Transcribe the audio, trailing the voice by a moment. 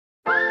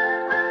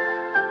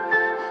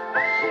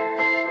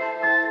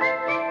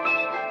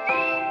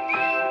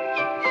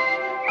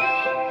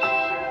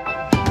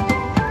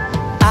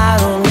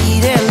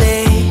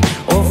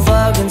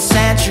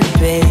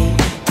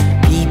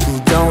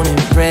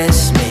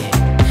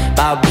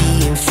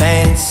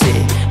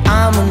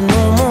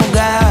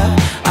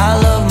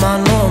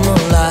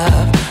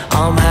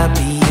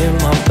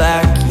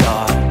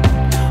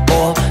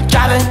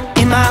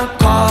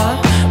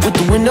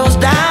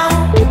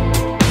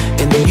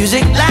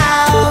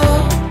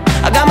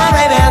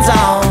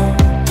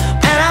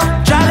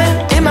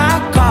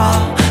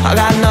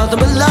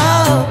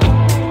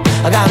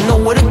got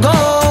nowhere to go,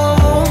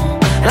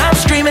 and I'm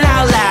screaming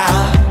out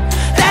loud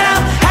that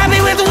I'm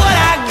happy with what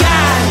I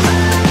got.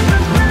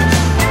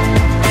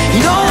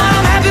 You know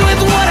I'm happy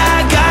with what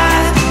I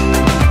got.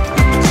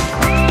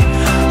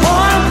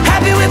 Oh, I'm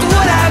happy with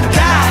what I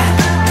got.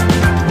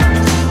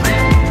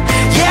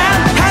 Yeah,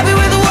 I'm happy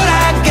with what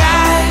I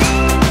got.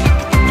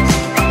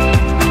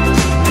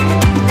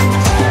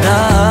 The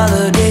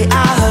other day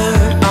I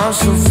heard I'm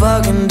so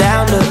fucking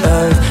down to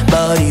earth,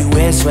 but he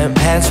wears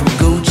sweatpants from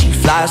Gucci,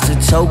 flies to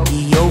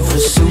Tokyo for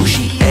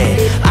sushi.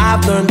 Hey,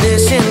 I've learned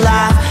this in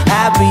life,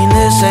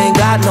 happiness ain't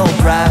got no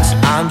price.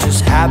 I'm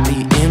just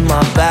happy in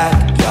my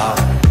backyard,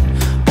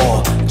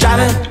 or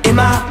driving in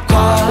my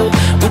car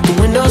with the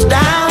windows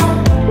down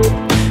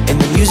and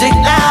the music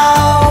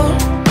loud.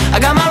 I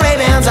got my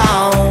Ray-Bans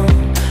on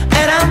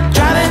and I'm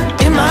driving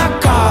in my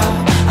car.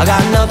 I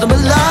got nothing but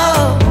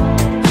love,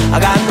 I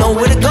got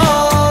nowhere to go,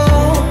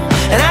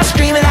 and I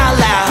scream it out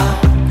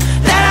loud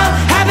that I'm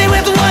happy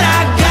with what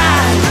I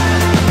got.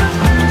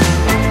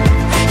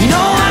 You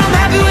know I'm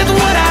happy with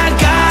what I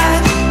got.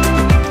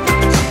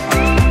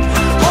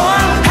 Oh,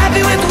 I'm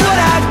happy with what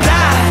I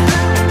got.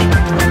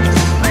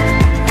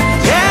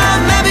 Yeah,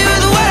 I'm happy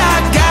with what I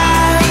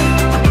got.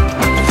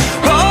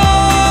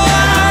 Oh,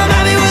 I'm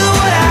happy with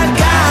what I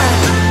got.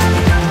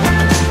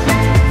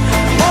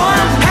 Oh,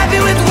 I'm happy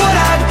with what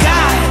I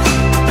got.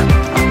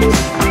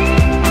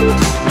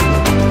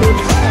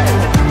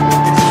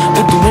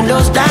 With the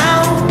windows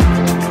down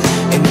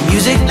and the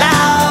music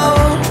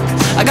loud,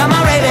 I got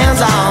my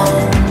Ray-Bans on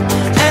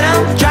and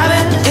I'm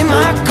driving in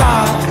my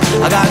car.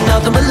 I got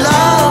nothing but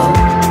love,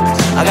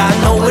 I got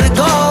nowhere to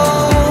go,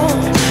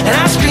 and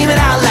I scream it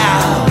out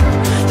loud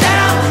that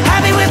I'm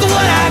happy with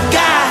what I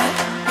got.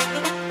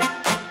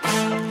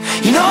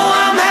 You know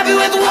I'm happy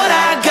with what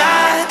I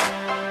got.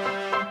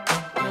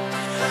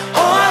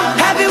 Oh, I'm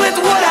happy with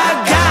what I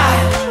got.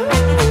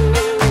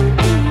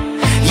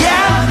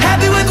 Yeah, I'm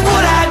happy with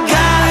what I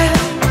got.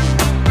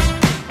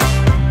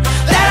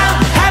 That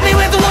I'm happy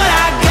with what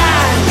I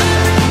got.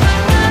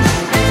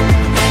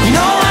 You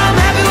know I'm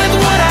happy with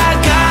what I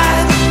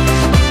got.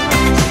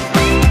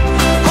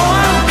 Oh,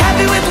 I'm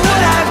happy with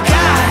what I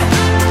got.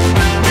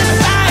 Yes,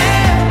 I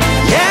am.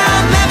 Yeah,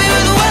 I'm happy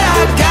with what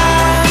I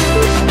got.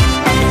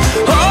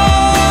 Oh,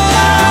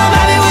 I'm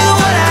happy with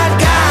what I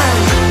got.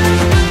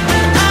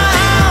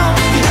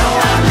 You know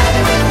I'm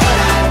happy with what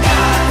I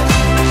got.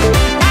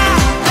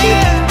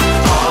 Yeah.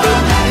 Oh,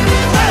 I'm happy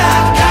with what I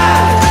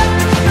got.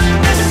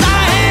 Yes,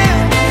 I am.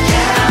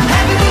 Yeah, I'm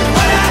happy with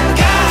what I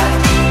got.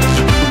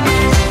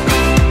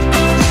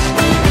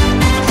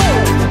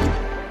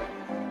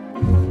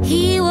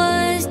 He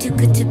was too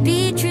good to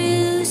be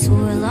true,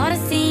 swore a lot of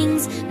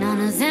things, none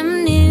of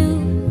them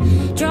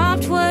new.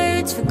 Dropped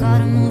words,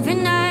 forgot him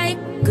overnight.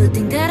 Good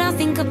thing that I'll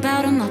think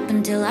about him up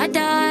until I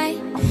die.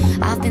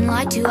 I've been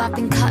lied to, I've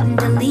been cut and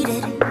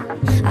deleted.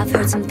 I've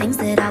heard some things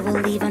that I will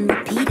leave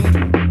unrepeated.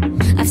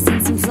 I've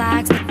seen some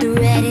flags, but the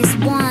reddest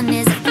one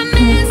is if a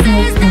man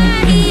says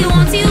that he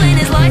wants you in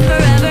his life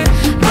forever,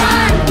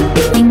 run.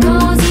 If he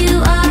calls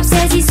you up,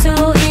 says he's so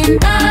in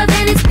love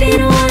and it's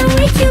been a while,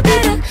 week, you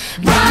better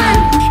run.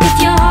 If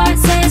your heart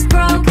says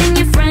broke and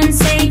your friends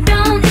say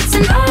don't, it's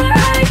an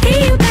R.I.P.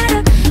 You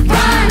better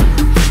run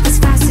as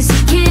fast as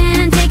you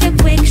can. Take a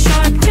quick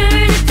sharp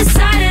turn at the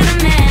side of the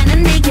man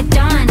and make it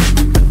done.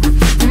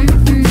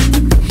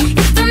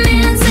 If the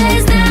man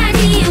says that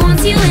he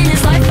wants you in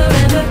his life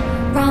forever,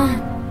 run.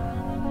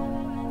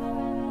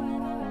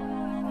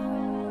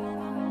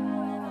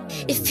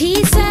 If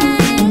he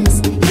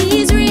says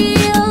he's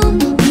real,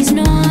 he's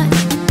not.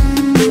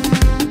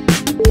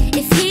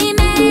 If he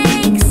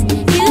makes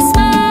you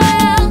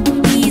smile,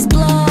 he's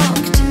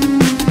blocked.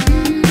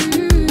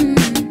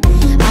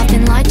 I've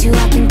been lied to,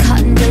 I've been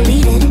cut and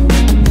deleted.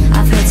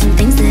 I've heard some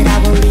things that I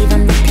will leave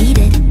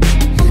unrepeated.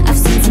 I've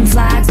seen some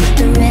flags, but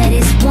the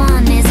reddest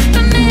one is if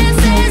a man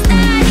says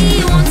that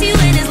he wants you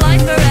in his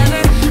life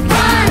forever,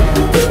 run.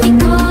 If he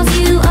calls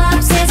you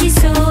up, says he's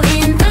so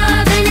in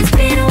love and it's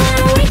been a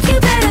while, week, you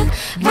better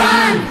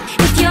run.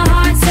 If your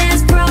heart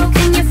says broke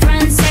and your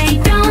friends say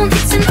don't,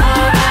 it's an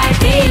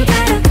R.I.P. You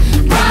better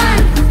run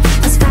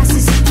as fast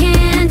as you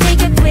can.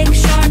 Take a quick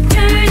sharp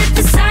turn at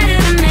the side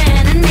of the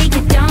man and make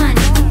it done.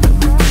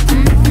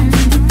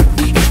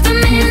 If the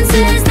man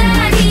says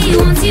that he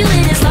wants you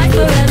in his life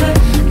forever,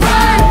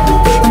 run.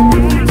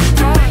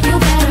 You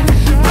better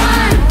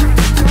run.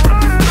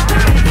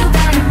 You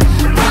better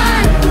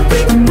run.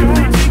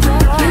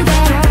 You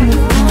better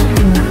run.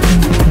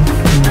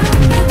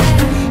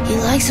 He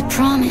likes a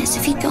promise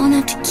if you don't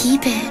have to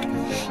keep it.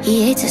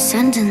 He hates a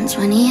sentence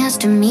when he has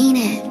to mean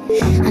it.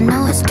 I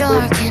know it's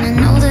dark and I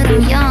know that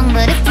I'm young,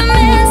 but if a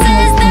man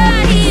says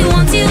that he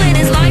wants you in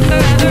his life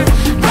forever,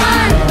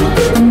 run.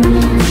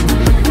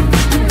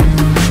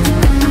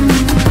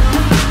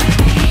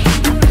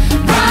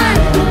 Run.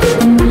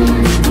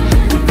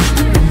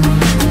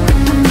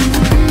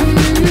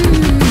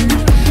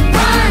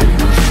 Run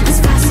as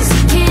fast as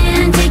you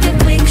can. Take a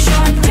quick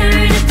sharp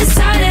turn at the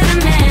side of the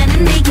man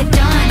and make it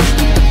done.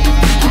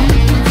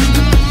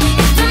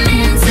 If the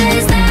man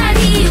says that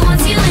he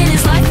wants you in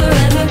his life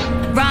forever,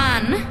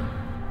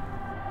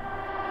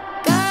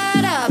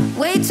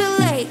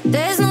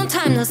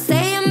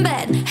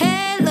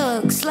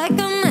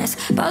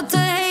 about to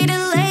hate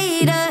it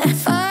later.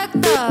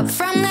 Fucked up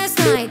from last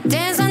night,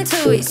 dance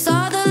until we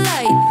saw the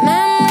light.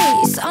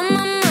 Memories on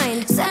my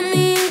mind, send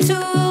me into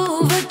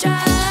overdrive.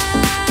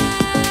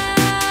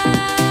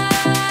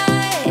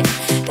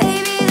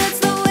 Baby, that's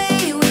the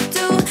way we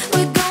do,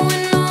 we're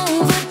going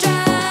overdrive.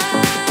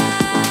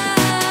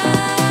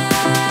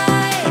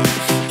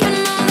 You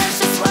know that's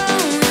just what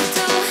we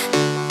do.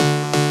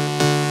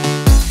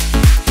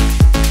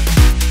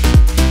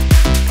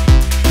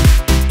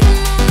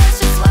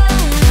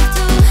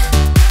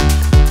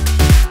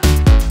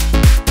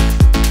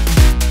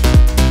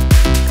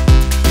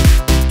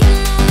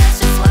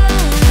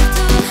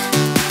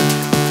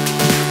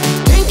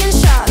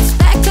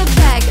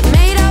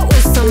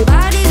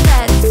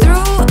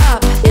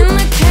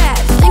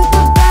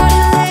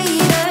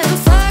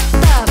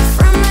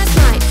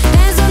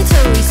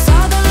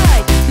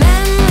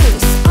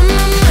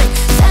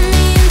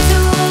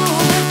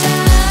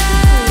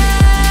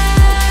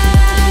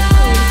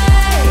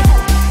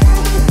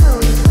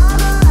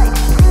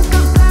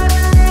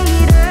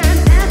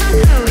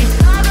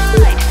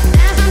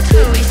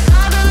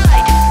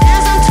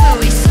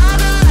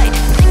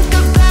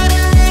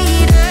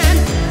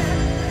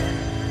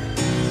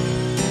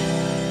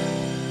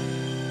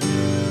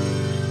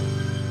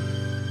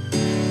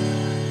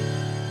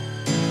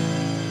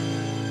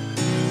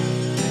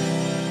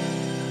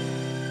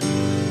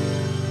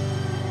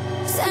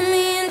 Send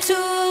me into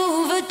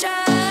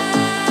overdrive.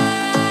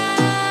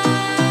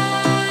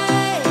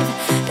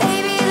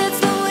 Baby, that's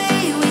the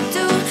way we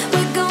do,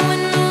 we're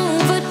going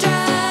overdrive.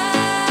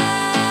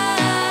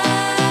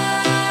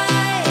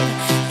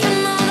 You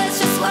know that's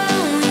just what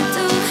we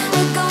do,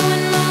 we're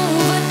going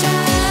overdrive.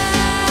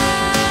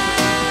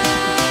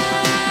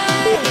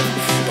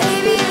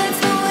 Baby, that's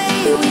the way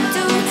we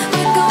do,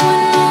 we're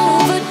going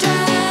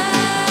overdrive.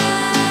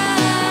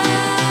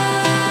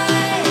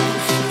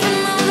 You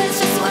know that's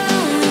just what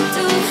we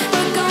do,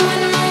 we're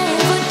going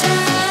overdrive.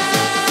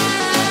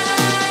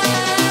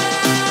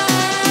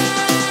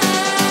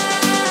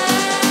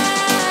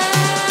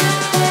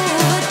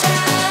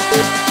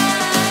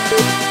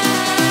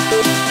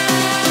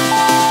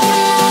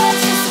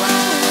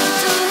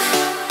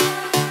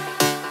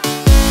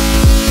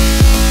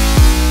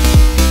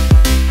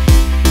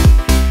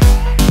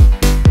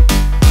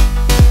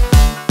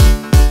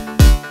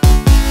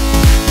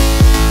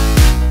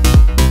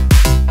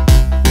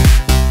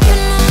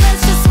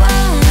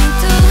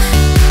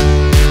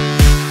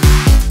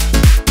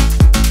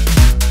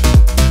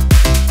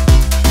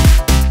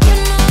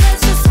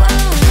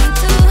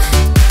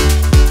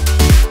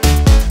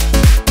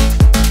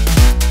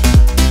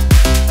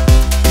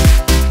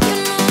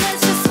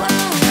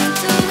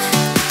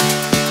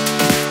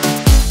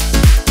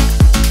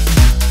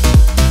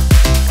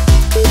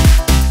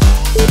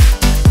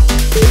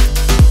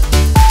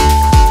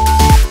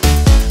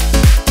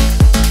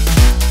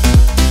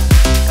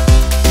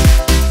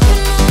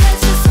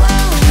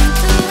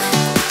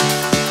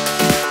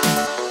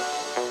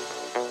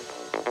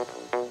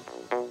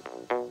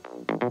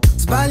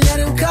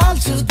 Sbagliare un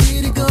calcio di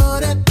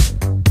rigore,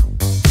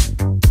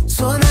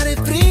 suonare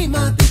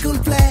prima di col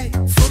play.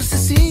 Forse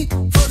sì,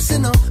 forse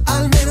no,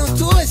 almeno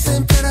tu hai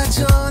sempre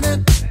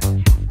ragione.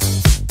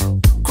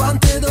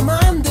 Quante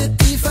domande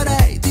ti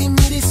farei,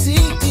 dimmi di sì,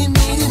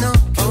 dimmi di no.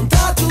 Ho un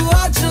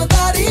tatuaggio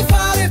da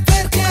rifare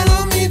perché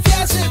non mi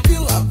piace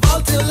più. A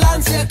volte ho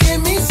l'ansia che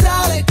mi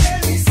sale,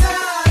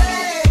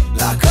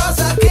 la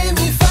cosa che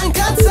mi fa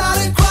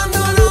incazzare quando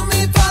non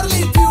mi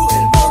parli più e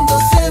il mondo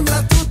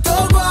sembra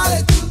tutto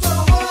uguale, tutto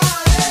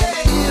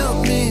uguale. Io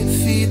mi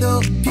fido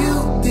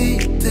più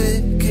di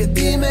te che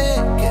di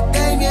me, che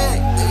dei miei,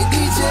 dei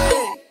DJ.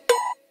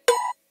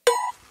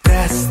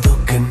 Presto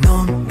che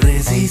non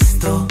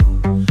resisto,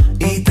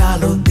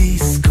 Italo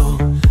disco,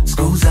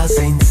 scusa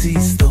se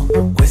insisto,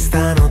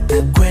 questa notte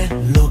è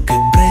quello che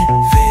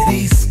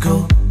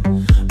preferisco.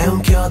 È un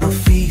chiodo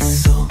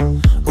fisso,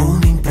 un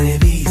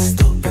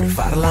imprevisto per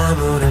far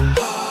l'amore.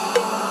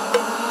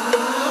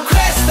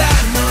 Questa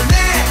non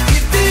è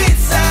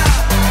Ibiza,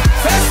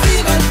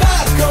 festival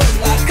bar con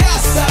la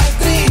cassa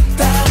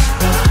dritta.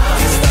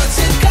 Ti sto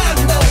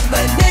cercando ma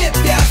è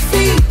nebbia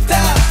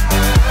fitta.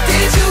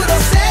 Ti giuro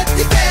se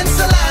ti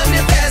penso la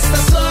mia testa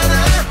suona,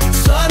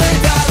 suona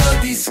Italo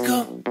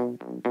disco.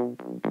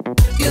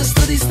 Io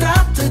sto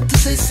distratto e tu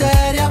sei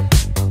seria,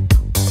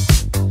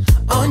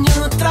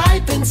 ognuno tra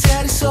i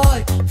pensieri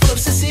suoi.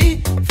 Forse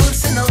sì,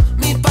 forse no,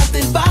 mi parte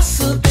il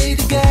basso dei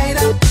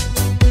Righeira.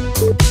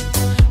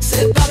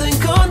 Se vado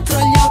incontro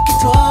agli occhi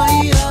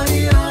tuoi,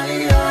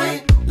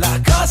 la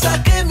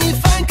cosa che mi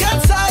fa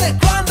incazzare è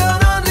quando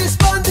non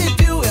rispondi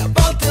più e a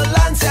volte ho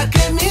l'ansia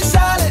che mi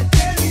sale,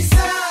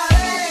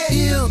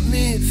 Io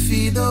mi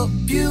fido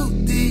più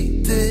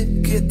di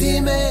te che di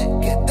me,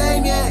 che dei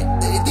miei,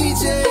 dei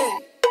DJ.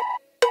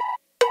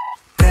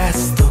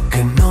 Presto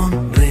che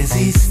non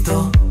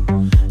resisto,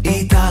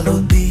 Italo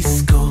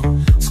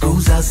disco,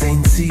 scusa se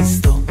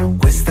insisto,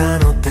 questa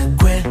notte è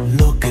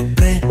quello che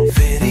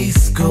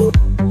preferisco.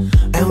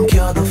 È un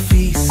chiodo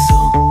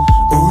fisso,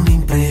 un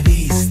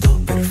imprevisto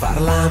per far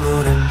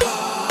l'amore.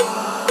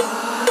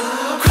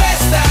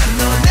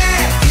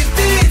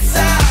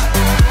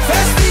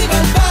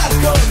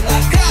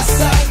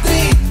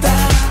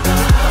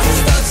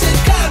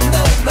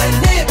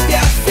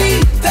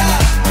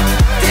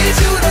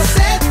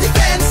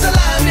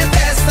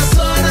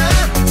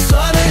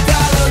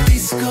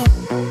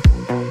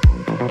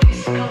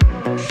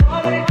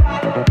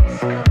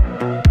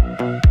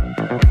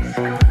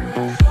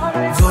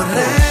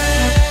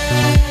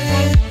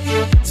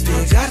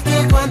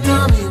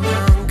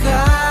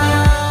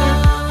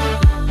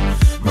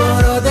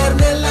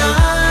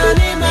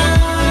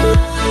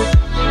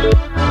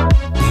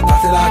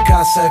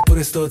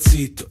 sto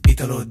zitto,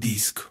 Italo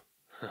disco.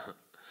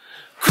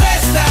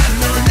 Questa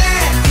non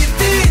è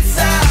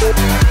Ibiza,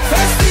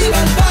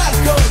 festival bar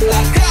con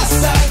la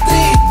cassa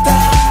dritta.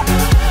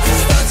 Ti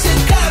sto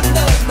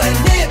cercando ma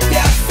in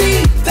nebbia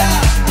fitta.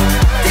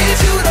 Ti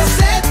giuro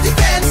se ti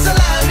penso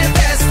la mia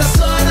testa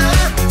suona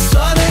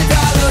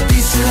Italo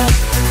disco.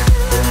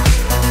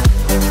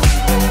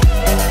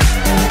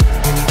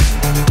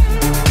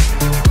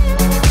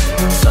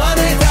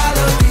 Suona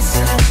Italo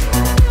disco.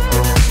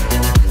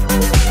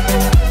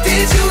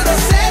 Ti giuro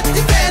se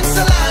ti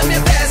penso la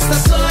mia testa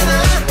suona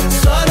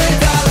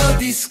Italo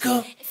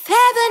disco. If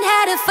heaven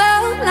had a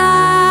phone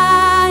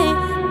line,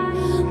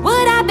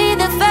 would I be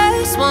the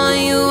first one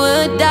you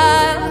would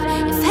dial?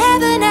 If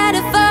heaven had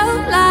a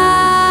phone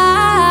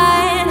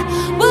line,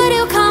 would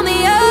you call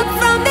me up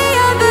from the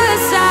other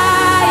side?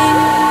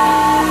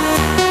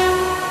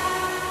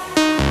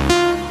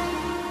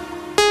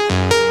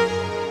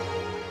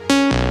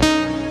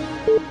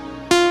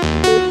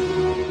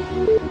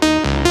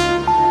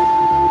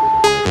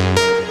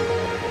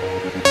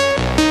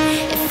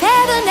 If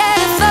heaven had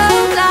a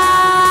phone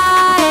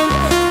line,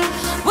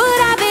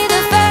 would I be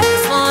the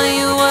first one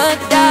you would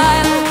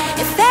dial?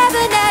 If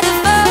heaven had a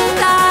phone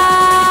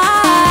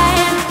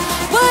line,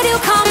 would you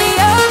call me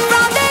up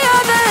from the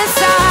other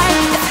side?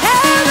 If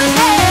heaven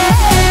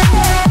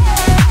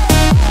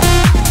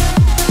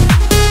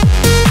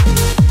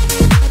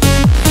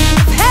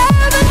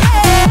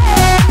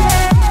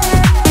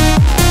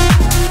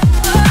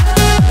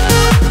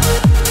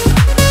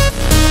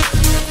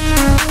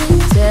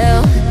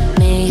Tell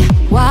me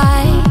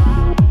why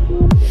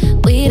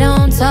we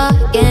don't talk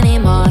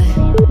anymore.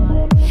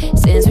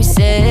 Since we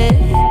said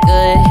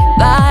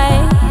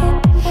goodbye,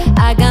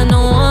 I got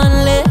no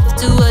one left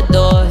to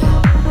adore.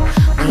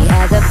 We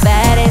had the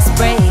baddest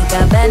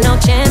breakup, had no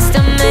chance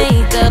to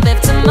make up.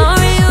 If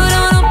tomorrow you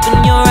don't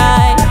open your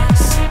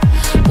eyes,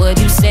 would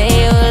you say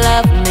you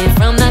love me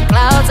from the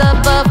clouds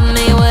above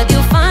me? Would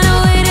you find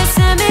a way to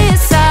send me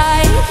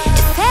aside?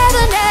 If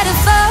heaven had a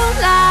phone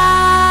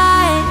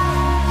line,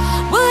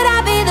 would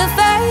I be the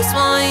first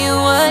one you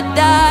would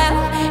dial?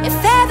 If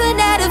heaven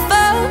had a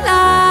phone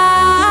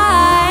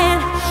line,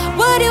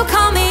 would you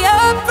call me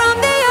up from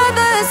the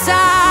other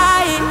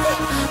side?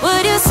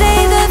 Would you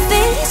say the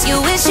things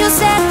you wish you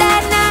said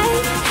that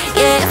night?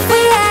 Yeah, if we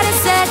had a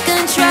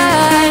second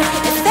try.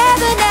 If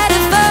heaven had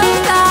a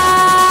phone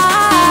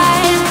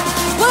line,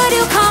 would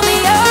you call me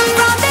up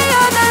from the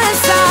other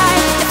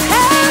side? If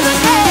heaven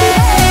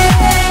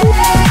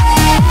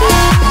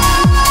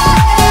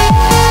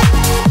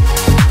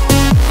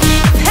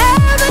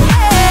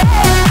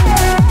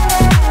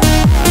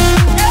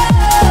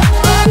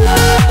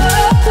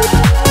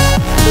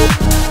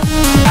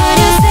would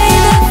you say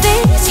the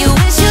things you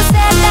wish you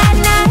said that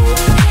night?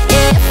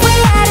 Yeah, if we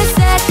had a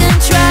second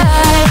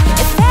try.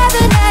 If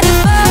heaven had a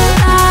phone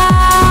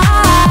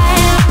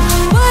line,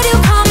 would you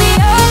call me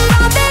up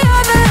from the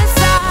other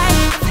side?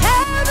 If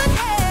heaven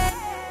had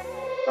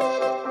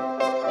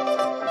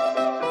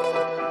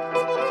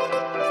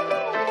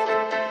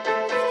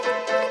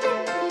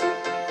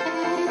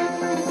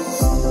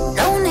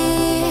No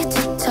need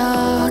to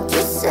talk,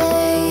 you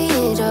say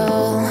it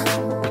all.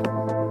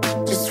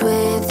 Just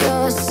with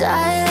your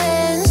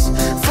silence,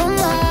 from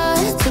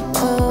hot to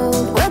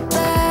cold, we're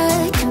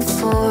back and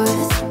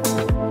forth.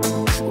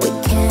 We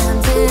can't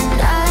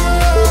deny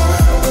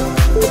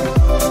it.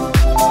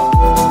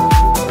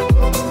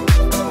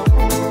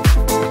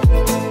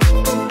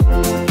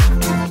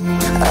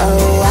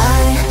 Oh,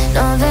 I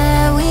know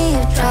that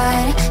we've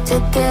tried to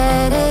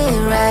get it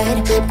right,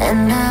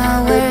 and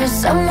now we're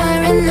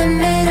somewhere in the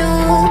middle.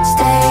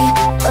 Stay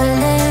or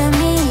let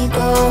me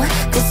go,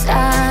 'cause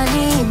I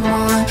need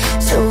more.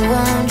 So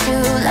won't you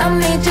love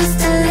me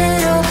just a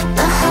little?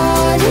 My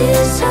heart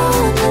is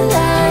on the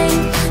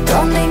line.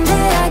 Don't think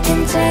that I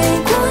can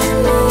take one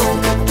more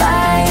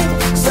goodbye.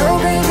 So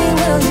baby,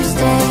 will you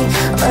stay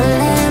or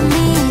let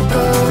me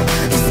go?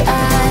 'Cause I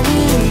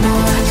need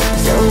more.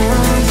 So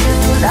won't you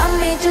love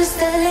me just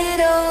a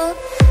little?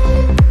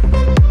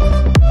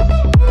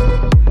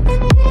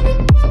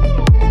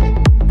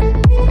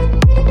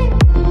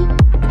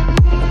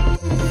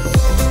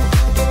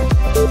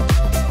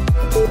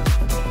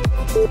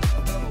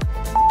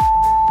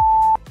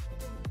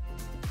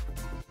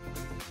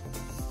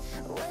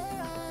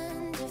 We're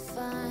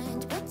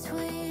undefined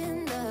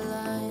between the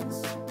lines.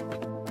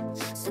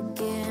 So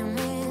give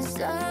me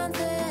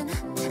something.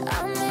 I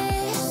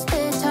miss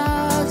the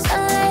talks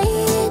and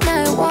late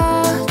night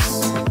walks,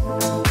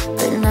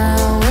 but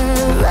now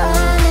we're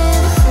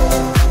running.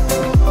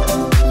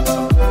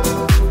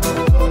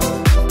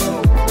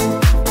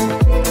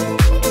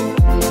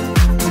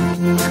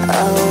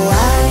 Oh,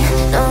 I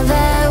know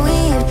that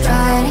we've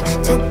tried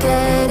to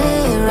get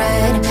it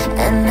right,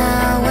 and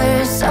now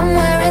we're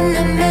somewhere in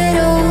the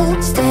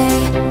middle. Stay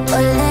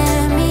or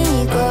let me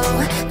go,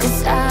 'cause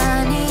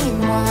I need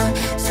more.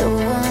 So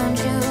won't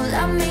you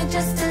love me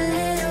just